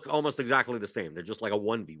lineups look almost exactly the same. They're just like a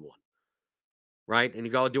 1v1. Right? And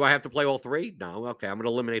you go, do I have to play all 3? No. Okay, I'm going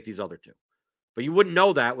to eliminate these other 2. But you wouldn't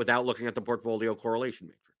know that without looking at the portfolio correlation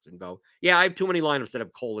matrix and go, yeah, I have too many lineups that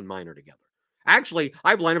have Cole and Minor together. Actually, I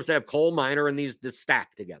have lineups that have Cole, Minor, and this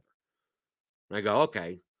stack together. And I go,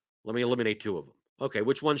 okay, let me eliminate 2 of them. Okay,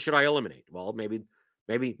 which ones should I eliminate? Well, maybe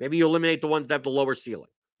you eliminate the ones that have the lower ceiling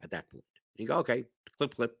at that point. And you go, okay,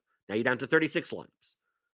 clip. Now you're down to 36 lineups.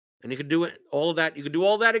 And you can do all of that. You can do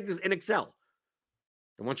all that in Excel.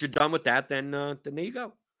 And once you're done with that, then there you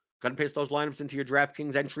go. Cut and paste those lineups into your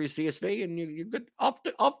DraftKings entry CSV, and you're good up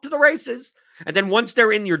to the races. And then once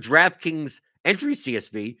they're in your DraftKings entry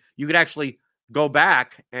CSV, you could actually go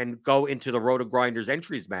back and go into the Roto Grinders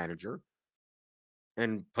entries manager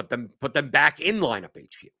and put them back in lineup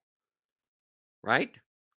HQ. Right?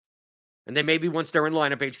 And then maybe once they're in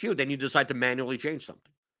lineup HQ, then you decide to manually change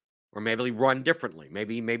something. Or maybe run differently.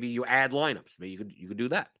 Maybe you add lineups. Maybe you could do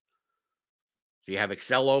that. So you have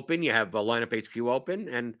Excel open, you have lineup HQ open,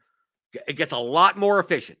 and it gets a lot more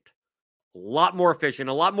efficient. A lot more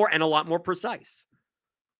precise.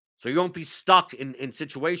 So you won't be stuck in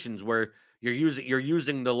situations where you're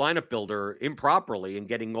using the lineup builder improperly and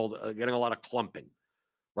getting a lot of clumping,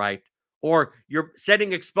 right? Or you're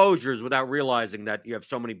setting exposures without realizing that you have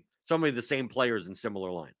so many of the same players in similar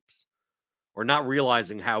lineups, or not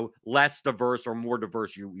realizing how less diverse or more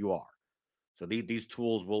diverse you are. So these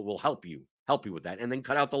tools will help you with that, and then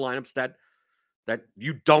cut out the lineups that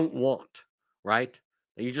you don't want, right?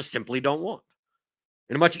 That you just simply don't want,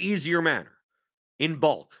 in a much easier manner, in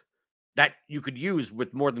bulk, that you could use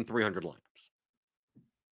with more than 300 lineups. So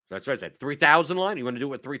that's what I said. 3,000 line. You want to do it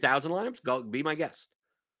with 3,000 lineups? Go be my guest.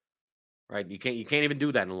 Right? You can't even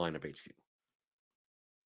do that in lineup HQ.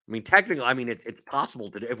 I mean, technically, it's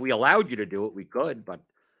possible to do. If we allowed you to do it, we could. But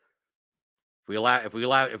if we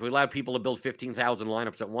allow people to build 15,000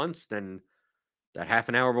 lineups at once, then that half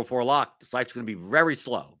an hour before lock, the site's going to be very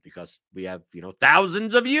slow because we have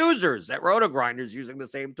thousands of users at Roto Grinders using the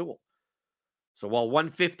same tool. So while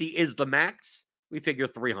 150 is the max, we figure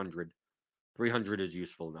 300 is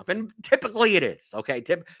useful enough, and typically it is. Okay,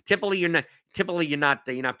 typically you're not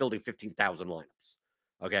building 15,000 lineups.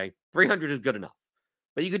 Okay, 300 is good enough.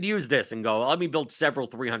 But you could use this and go, let me build several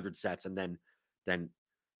 300 sets and then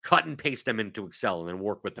cut and paste them into Excel and then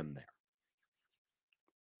work with them there.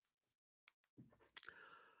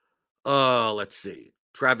 Let's see.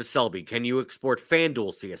 Travis Selby, can you export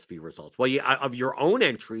FanDuel CSV results? Well, of your own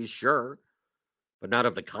entries, sure, but not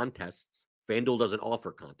of the contests. FanDuel doesn't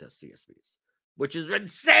offer contest CSVs, which is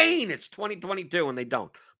insane. It's 2022 and they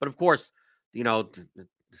don't. But of course, they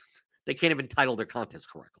can't even title their contest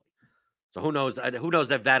correctly. So who knows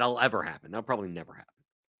if that'll ever happen. That'll probably never happen.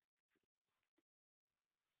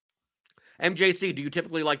 MJC, do you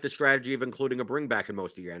typically like the strategy of including a bring back in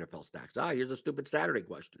most of your NFL stacks? Here's a stupid Saturday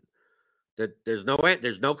question. There's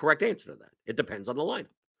no correct answer to that. It depends on the lineup.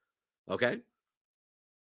 Okay?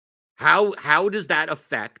 How does that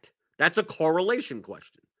affect? That's a correlation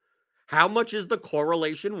question. How much is the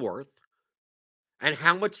correlation worth? And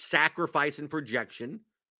how much sacrifice and projection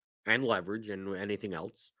and leverage and anything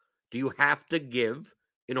else do you have to give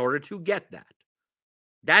in order to get that?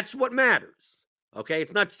 That's what matters. Okay?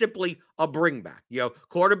 It's not simply a bring back.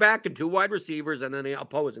 Quarterback and 2 wide receivers and then the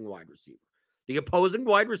opposing wide receiver. The opposing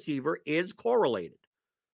wide receiver is correlated.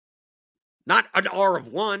 Not an R of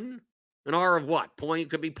 1. An R of what?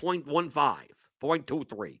 Could be 0.15,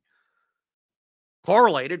 0.23.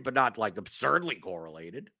 Correlated, but not like absurdly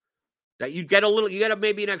correlated. That you get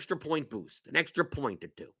maybe an extra point boost, an extra point or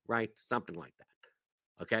 2, right? Something like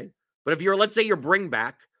that. Okay? But if let's say your bring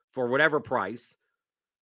back for whatever price,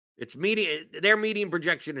 their median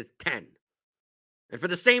projection is 10. And for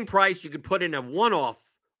the same price, you could put in a one-off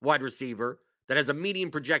wide receiver that has a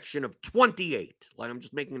median projection of 28. Like, I'm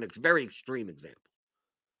just making a very extreme example,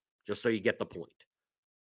 just so you get the point.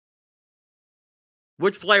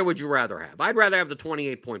 Which player would you rather have? I'd rather have the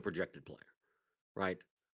 28-point projected player, right?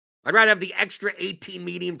 I'd rather have the extra 18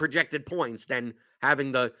 median projected points than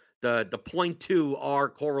having the 0.2 R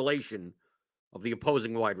correlation of the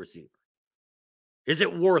opposing wide receiver. Is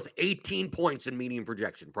it worth 18 points in median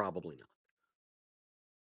projection? Probably not.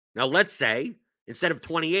 Now, let's say instead of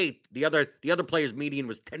 28, the other player's median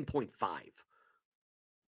was 10.5.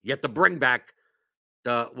 Yet the bring back,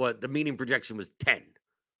 the median projection was 10.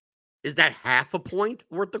 Is that half a point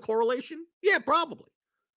worth the correlation? Yeah, probably.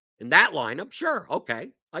 In that lineup, sure.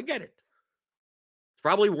 Okay, I get it. It's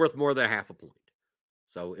probably worth more than half a point.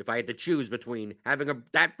 So if I had to choose between having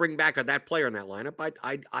that bring back or that player in that lineup,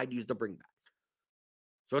 I'd use the bring back.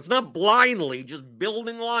 So it's not blindly just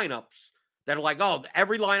building lineups that are like, oh,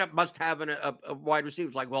 every lineup must have a wide receiver.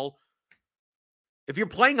 It's like, well, if you're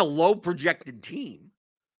playing a low projected team,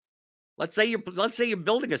 let's say you're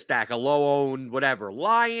building a stack, a low owned whatever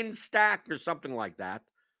Lions stack or something like that,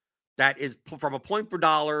 that is from a point per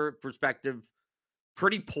dollar perspective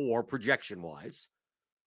pretty poor projection wise.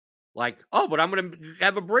 Like, oh, but I'm going to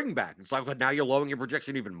have a bring back. It's like, well, now you're lowering your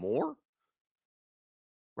projection even more,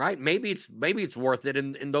 right? Maybe it's worth it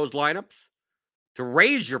in those lineups to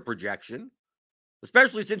raise your projection,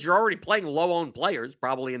 especially since you're already playing low owned players,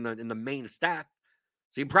 probably in the main stack.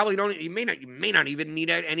 So you may not even need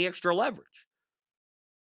any extra leverage.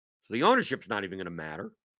 So the ownership's not even going to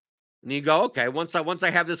matter. And you go, okay, once I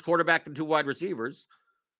have this quarterback and 2 wide receivers,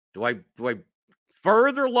 do I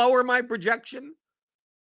further lower my projection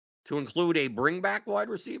to include a bring back wide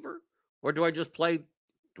receiver, or do I just play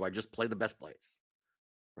the best plays?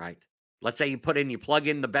 Right? Let's say you plug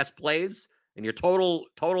in the best plays, and your total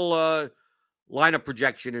lineup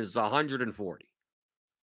projection is 140.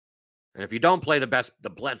 And if you don't play the best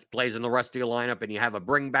plays in the rest of your lineup and you have a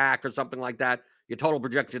bring back or something like that, your total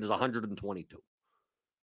projection is 122.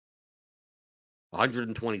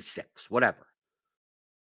 126, whatever.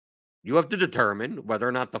 You have to determine whether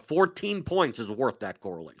or not the 14 points is worth that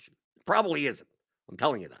correlation. It probably isn't. I'm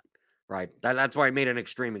telling you that, right? That's why I made an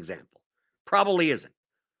extreme example. Probably isn't.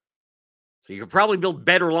 So you could probably build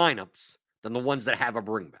better lineups than the ones that have a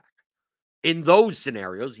bring back. In those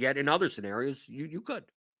scenarios, yet in other scenarios, you could.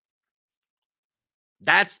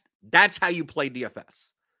 That's how you play DFS.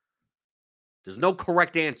 There's no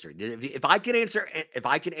correct answer. If I can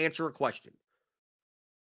answer a question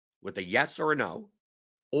with a yes or a no,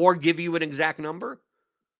 or give you an exact number,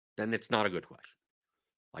 then it's not a good question.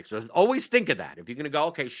 Like, so always think of that. If you're going to go,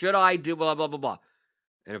 okay, should I do blah, blah, blah, blah?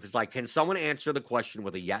 And if it's like, can someone answer the question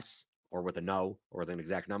with a yes or with a no or with an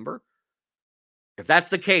exact number? If that's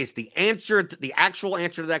the case, the actual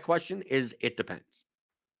answer to that question is it depends.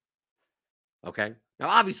 Okay? Now,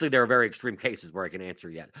 obviously, there are very extreme cases where I can answer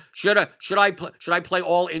yet. Should I play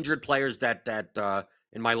all injured players that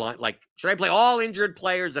in my line? Like, should I play all injured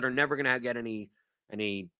players that are never going to get any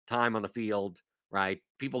time on the field, right?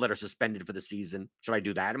 People that are suspended for the season. Should I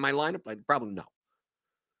do that in my lineup? Probably no,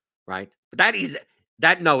 right? But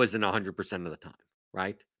that no isn't 100% of the time,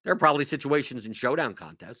 right? There are probably situations in showdown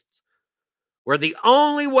contests where the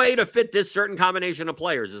only way to fit this certain combination of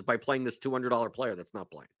players is by playing this $200 player that's not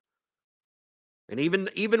playing. And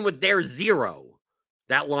even with their 0,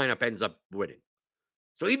 that lineup ends up winning.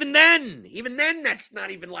 So even then, that's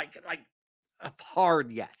not even like a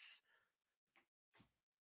hard yes.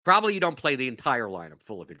 Probably you don't play the entire lineup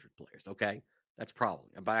full of injured players, okay? That's probably.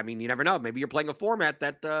 But, I mean, you never know. Maybe you're playing a format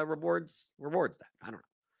that rewards that. I don't know.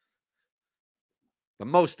 But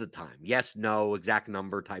most of the time, yes, no, exact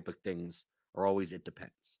number type of things are always it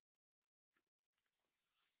depends.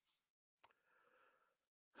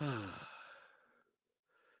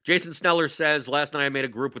 Jason Sneller says, last night I made a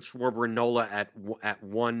group with Schwarber and Nola at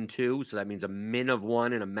 1-2, so that means a min of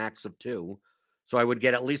 1 and a max of 2. So I would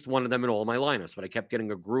get at least one of them in all my lineups, but I kept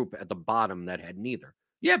getting a group at the bottom that had neither.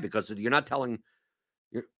 Yeah, because you're not telling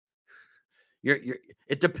you're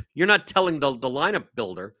not telling the lineup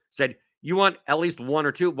builder said you want at least 1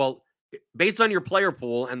 or 2. Well, based on your player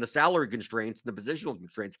pool and the salary constraints and the positional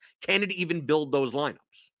constraints, can it even build those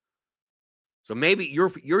lineups? So maybe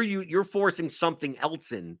you're forcing something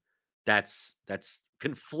else in that's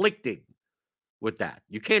conflicting with that.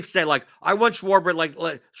 You can't say like I want Schwarber like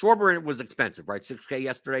Schwarber was expensive, right? $6K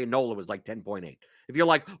yesterday, and Nola was like 10.8. If you're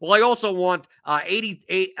like, well, I also want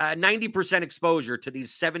 90% exposure to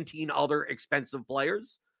these 17 other expensive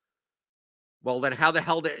players. Well, then how the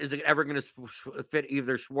hell is it ever going to fit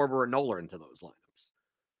either Schwarber or Nola into those lineups?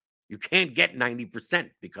 You can't get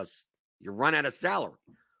 90% because you run out of salary.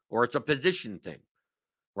 Or it's a position thing,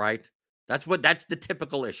 right? That's the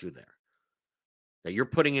typical issue there. That you're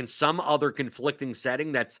putting in some other conflicting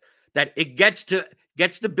setting that it gets to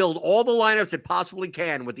build all the lineups it possibly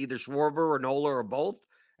can with either Schwarber or Nola or both,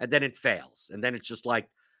 and then it fails. And then it's just like,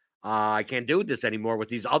 I can't do this anymore with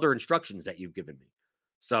these other instructions that you've given me.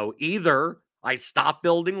 So either I stop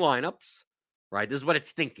building lineups, right? This is what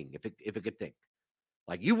it's thinking, if it could think.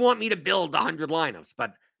 Like, you want me to build 100 lineups,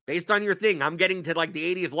 but based on your thing, I'm getting to like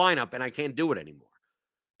the 80th lineup and I can't do it anymore.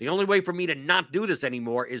 The only way for me to not do this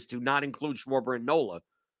anymore is to not include Schwarber and Nola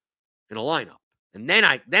in a lineup. And then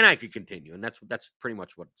I could continue. And that's pretty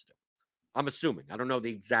much what it's doing. I'm assuming. I don't know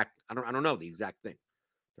the exact thing.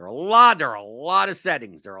 There are a lot of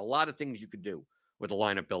settings. There are a lot of things you could do with a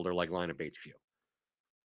lineup builder like Lineup HQ.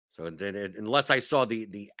 So unless I saw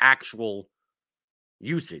the actual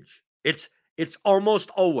usage, it's almost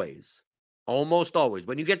always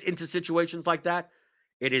when you get into situations like that,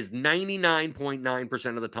 it is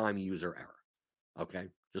 99.9% of the time user error. Okay?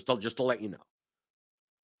 Just to let you know.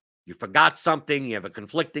 You forgot something, you have a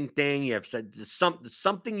conflicting thing, you have said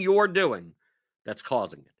something you're doing that's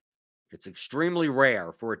causing it. It's extremely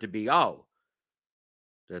rare for it to be, the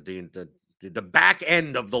back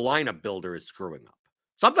end of the lineup builder is screwing up.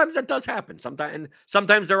 Sometimes that does happen.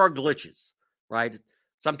 Sometimes there are glitches, right?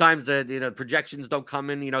 Sometimes the projections don't come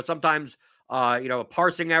in. Sometimes a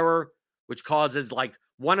parsing error, which causes like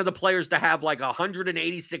one of the players to have like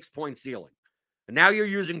 186 point ceiling. And now you're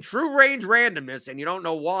using true range randomness and you don't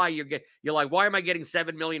know why you're like, why am I getting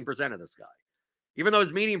 7,000,000% of this guy? Even though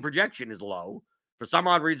his median projection is low, for some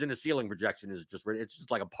odd reason, his ceiling projection is it's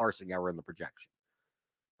just like a parsing error in the projection,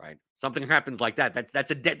 right? Something happens like that.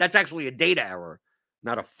 That's actually a data error,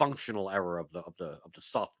 not a functional error of the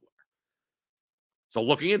software. So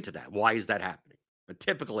looking into that, why is that happening? But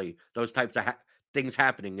typically, those types of things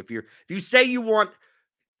happening, if you say you want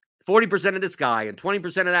 40% of this guy and 20%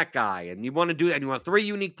 of that guy, and you want to do that, and you want 3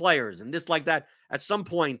 unique players and this like that, at some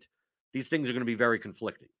point, these things are going to be very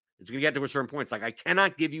conflicting. It's going to get to a certain point. It's like, I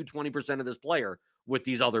cannot give you 20% of this player with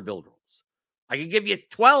these other build rules. I can give you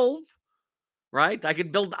 12, right? I can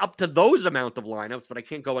build up to those amount of lineups, but I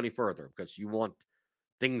can't go any further because you want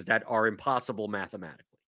things that are impossible mathematically.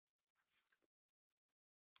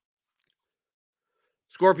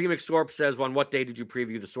 Scorpion McScorp says, on what day did you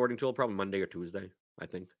preview the sorting tool? Probably Monday or Tuesday, I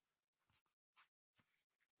think.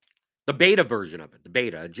 The beta version of it. The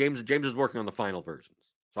beta. James is working on the final versions.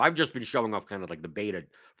 So I've just been showing off kind of like the beta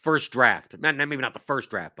first draft. Maybe not the first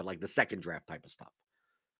draft, but like the second draft type of stuff.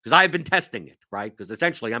 Because I've been testing it, right? Because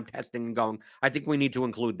essentially I'm testing and going, I think we need to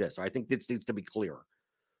include this. Or I think this needs to be clearer.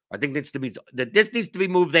 I think this needs to be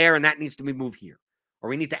moved there and that needs to be moved here. Or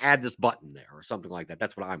we need to add this button there or something like that.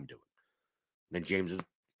 That's what I'm doing. And then James is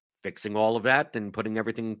fixing all of that and putting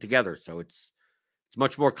everything together. So it's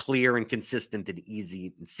much more clear and consistent and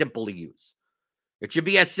easy and simple to use. It should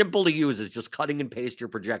be as simple to use as just cutting and paste your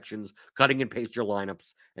projections, cutting and paste your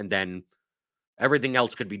lineups, and then everything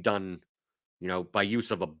else could be done, by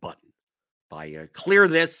use of a button. By clear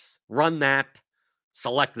this, run that,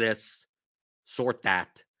 select this, sort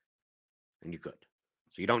that, and you could.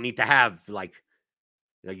 So you don't need to have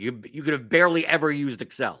you could have barely ever used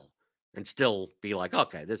Excel and still be like,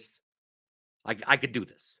 okay, I could do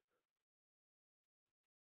this.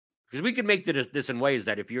 Because we can make this in ways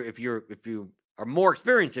that if you are more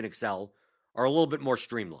experienced in Excel, are a little bit more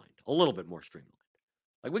streamlined.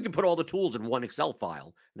 Like we can put all the tools in one Excel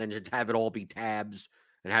file and then just have it all be tabs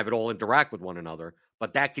and have it all interact with one another.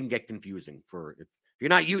 But that can get confusing for if you're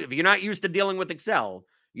not used to dealing with Excel,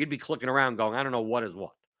 you'd be clicking around going, I don't know what is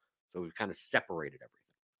what. So we've kind of separated everything.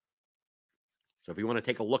 So if you want to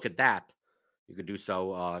take a look at that, you could do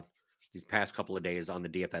so these past couple of days on the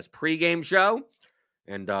DFS pregame show.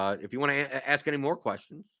 And if you want to ask any more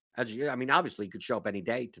questions, obviously you could show up any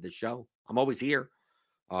day to this show. I'm always here.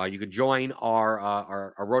 You could join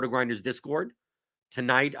our Roto Grinders Discord.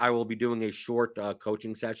 Tonight, I will be doing a short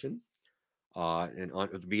coaching session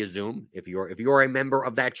via Zoom. If you're a member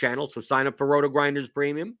of that channel, so sign up for Roto Grinders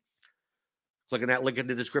Premium. Click on that link in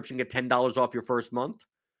the description, get $10 off your first month.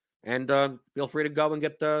 And feel free to go and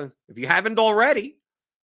get if you haven't already,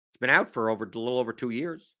 it's been out for a little over 2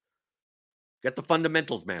 years. Get the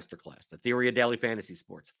Fundamentals Masterclass, the Theory of Daily Fantasy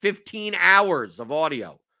Sports. 15 hours of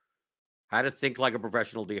audio. How to think like a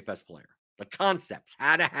professional DFS player. The concepts,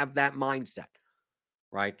 how to have that mindset,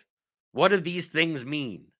 right? What do these things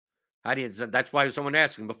mean? That's why someone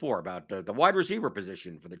asking before about the wide receiver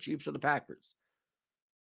position for the Chiefs or the Packers.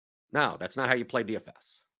 No, that's not how you play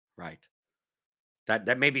DFS, right?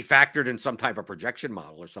 That may be factored in some type of projection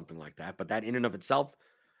model or something like that, but that in and of itself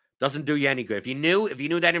doesn't do you any good. If you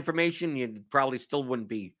knew that information, you probably still wouldn't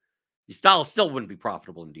be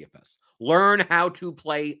profitable in DFS. Learn how to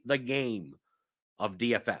play the game of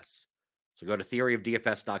DFS. So go to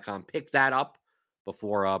theoryofdfs.com, pick that up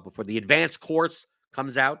before the advanced course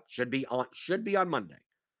comes out. Should be on Monday.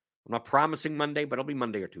 I'm not promising Monday, but it'll be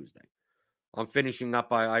Monday or Tuesday. I'm finishing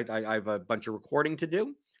up. I have a bunch of recording to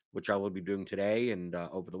do, which I will be doing today and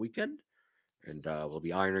over the weekend. And we'll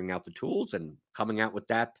be ironing out the tools and coming out with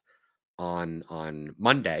that on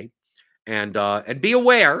Monday. And be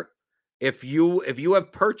aware if you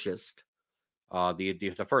have purchased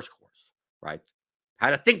the first course, right? How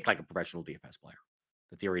to think like a professional DFS player,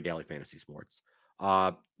 the Theory of Daily Fantasy Sports.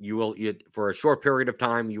 You will for a short period of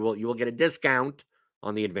time you will get a discount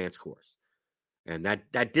on the advanced course, and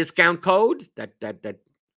that discount code that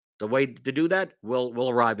the way to do that will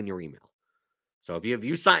arrive in your email. So if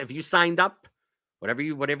you signed up,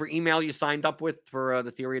 whatever email you signed up with for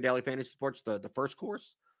the Theory of Daily Fantasy Sports, the first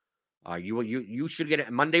course, you should get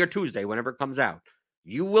it Monday or Tuesday whenever it comes out.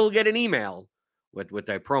 You will get an email with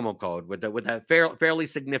a promo code with a fairly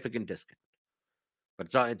significant discount, but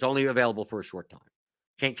it's only available for a short time.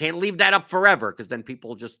 Can't leave that up forever because then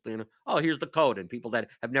people just here's the code, and people that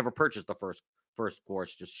have never purchased the first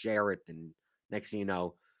course just share it, and next thing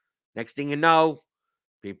you know,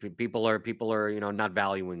 people are not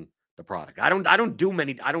valuing the product. I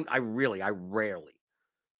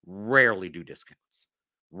rarely do discounts.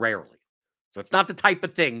 Rarely. So it's not the type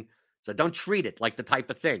of thing. So don't treat it like the type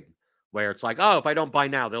of thing where it's like, oh, if I don't buy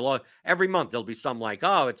now, every month there'll be some like,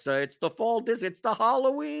 oh, it's the fall it's the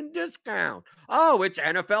Halloween discount. Oh, it's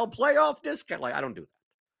NFL playoff discount. Like, I don't do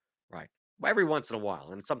that. Right. Every once in a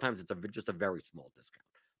while. And sometimes it's just a very small discount.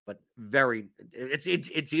 But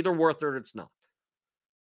it's either worth it or it's not.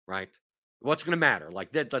 Right? What's going to matter?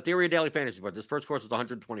 Like the Theory of Daily Fantasy Sports, this first course is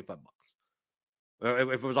 $125.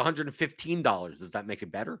 If it was $115, does that make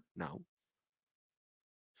it better? No.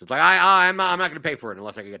 So it's like I'm not going to pay for it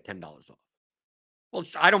unless I can get $10 off. Well,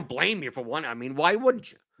 I don't blame you for one. I mean, why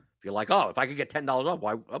wouldn't you? If you're like, oh, if I could get $10 off,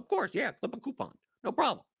 why? Of course, yeah, flip a coupon, no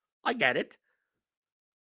problem. I get it.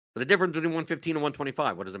 But the difference between 115 and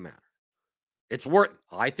 125, what does it matter?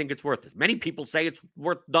 I think it's worth this. Many people say it's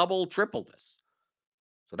worth double, triple this.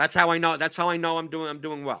 So that's how I know. That's how I know I'm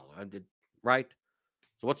doing well. Right.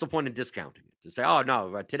 So what's the point of discounting it? To say, oh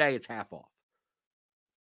no, today it's half off.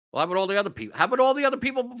 Well, how about all the other people? How about all the other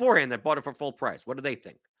people beforehand that bought it for full price? What do they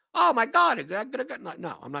think? Oh my God,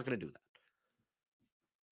 no, I'm not going to do that.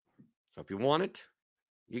 So if you want it,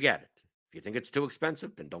 you get it. If you think it's too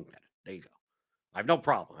expensive, then don't get it. There you go. I have no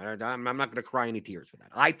problem. I'm not going to cry any tears for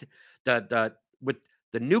that. With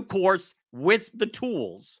the new course with the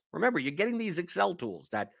tools. Remember, you're getting these Excel tools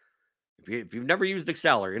that if you've never used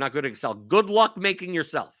Excel or you're not good at Excel, good luck making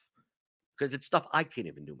yourself, because it's stuff I can't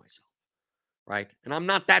even do myself. Right? And I'm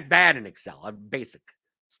not that bad in Excel. I have basic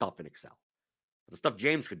stuff in Excel. The stuff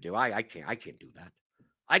James could do, I can't do that.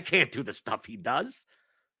 I can't do the stuff he does.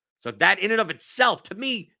 So that in and of itself, to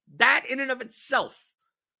me,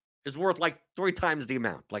 is worth like 3 times the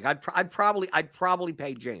amount. Like I'd probably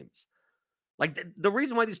pay James. Like the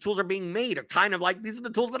reason why these tools are being made are kind of like, these are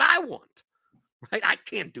the tools that I want. Right? I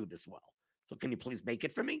can't do this well. So can you please make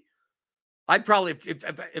it for me? I'd probably,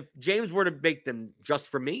 if James were to make them just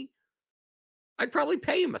for me, I'd probably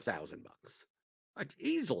pay him $1,000. I'd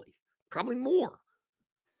easily, probably more,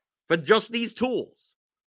 for just these tools.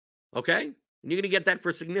 Okay? And you're going to get that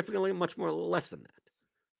for significantly much more less than that.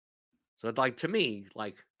 So it's like, to me,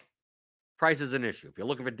 like, price is an issue. If you're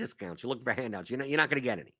looking for discounts, you're looking for handouts, you're not going to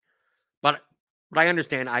get any. But I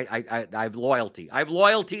understand. I have loyalty. I have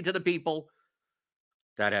loyalty to the people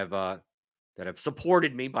that have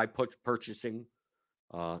supported me by purchasing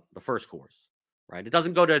the first course. Right? It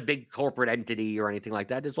doesn't go to a big corporate entity or anything like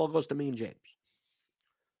that. This all goes to me and James.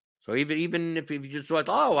 So even if you just thought,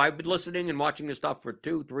 oh, I've been listening and watching this stuff for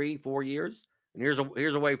 2, 3, 4 years, and here's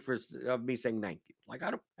a way of me saying thank you. Like,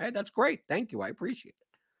 hey, that's great. Thank you. I appreciate it.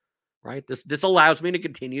 Right? This allows me to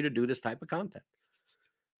continue to do this type of content.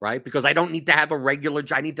 Right? Because I don't need to have a regular.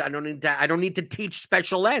 I don't need to teach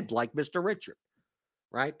special ed like Mr. Richard.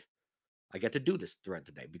 Right? I get to do this thread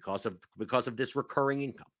today because of this recurring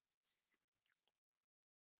income.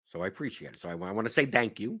 So I appreciate it. So I want to say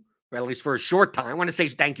thank you, or at least for a short time. I want to say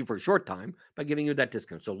thank you for a short time by giving you that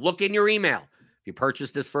discount. So look in your email. If you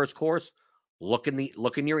purchase this first course, look in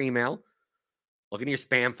your email, look in your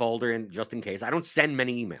spam folder, and just in case. I don't send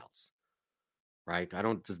many emails, right? I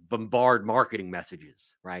don't just bombard marketing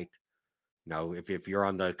messages, right? If you're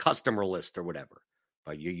on the customer list or whatever,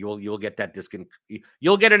 but you'll get that discount.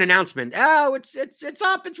 You'll get an announcement. Oh, it's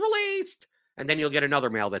up, it's released, and then you'll get another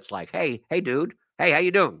mail that's like, hey, dude. Hey, how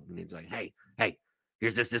you doing? And he's like, hey,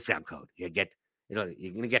 here's this discount code. You're going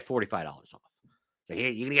to get $45 off. So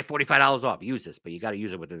here, you're going to get $45 off. Use this, but you got to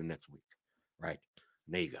use it within the next week. Right?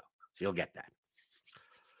 And there you go. So you'll get that.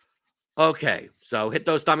 Okay. So hit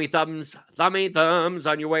those thummy thumbs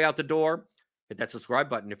on your way out the door. Hit that subscribe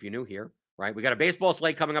button if you're new here. Right? We got a baseball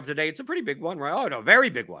slate coming up today. It's a pretty big one, right? Oh, no,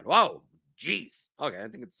 very big one. Whoa. Geez. Okay. I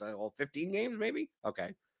think it's all 15 games, maybe.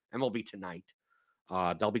 Okay. MLB tonight.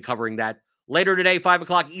 They'll be covering that later today, 5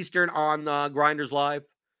 o'clock Eastern on Grinders Live,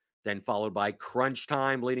 then followed by Crunch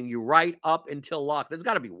Time, leading you right up until lock. There's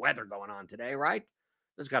got to be weather going on today, right?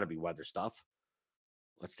 There's got to be weather stuff.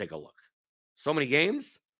 Let's take a look. So many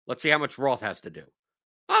games. Let's see how much Roth has to do.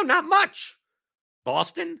 Oh, not much.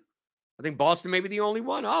 Boston? I think Boston may be the only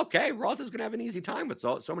one. Okay, Roth is going to have an easy time with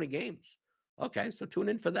so many games. Okay, so tune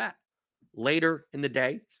in for that later in the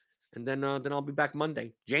day, and then I'll be back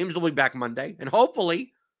Monday. James will be back Monday, and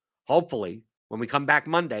hopefully, when we come back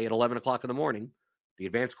Monday at 11 o'clock in the morning, the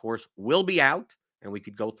advanced course will be out, and we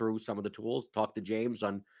could go through some of the tools, talk to James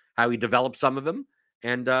on how he developed some of them,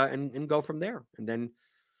 and go from there. And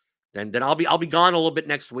then I'll be gone a little bit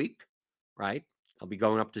next week, right? I'll be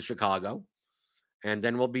going up to Chicago, and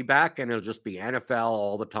then we'll be back, and it'll just be NFL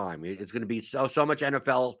all the time. It's going to be so much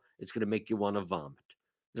NFL, it's going to make you want to vomit.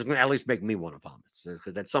 It's going to at least make me want to vomit,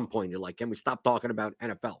 because at some point you're like, can we stop talking about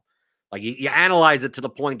NFL? Like you analyze it to the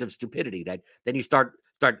point of stupidity that then you start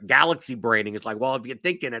galaxy braining. It's like, well, if you're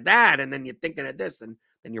thinking of that and then you're thinking of this, and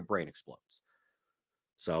then your brain explodes.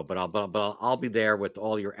 So, but I'll be there with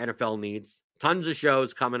all your NFL needs. Tons of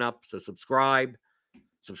shows coming up. So subscribe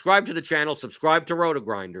to the channel, subscribe to Roto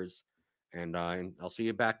Grinders, and I'll see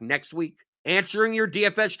you back next week answering your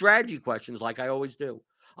DFS strategy questions like I always do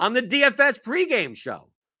on the DFS pregame show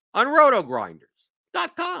on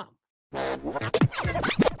RotoGrinders.com.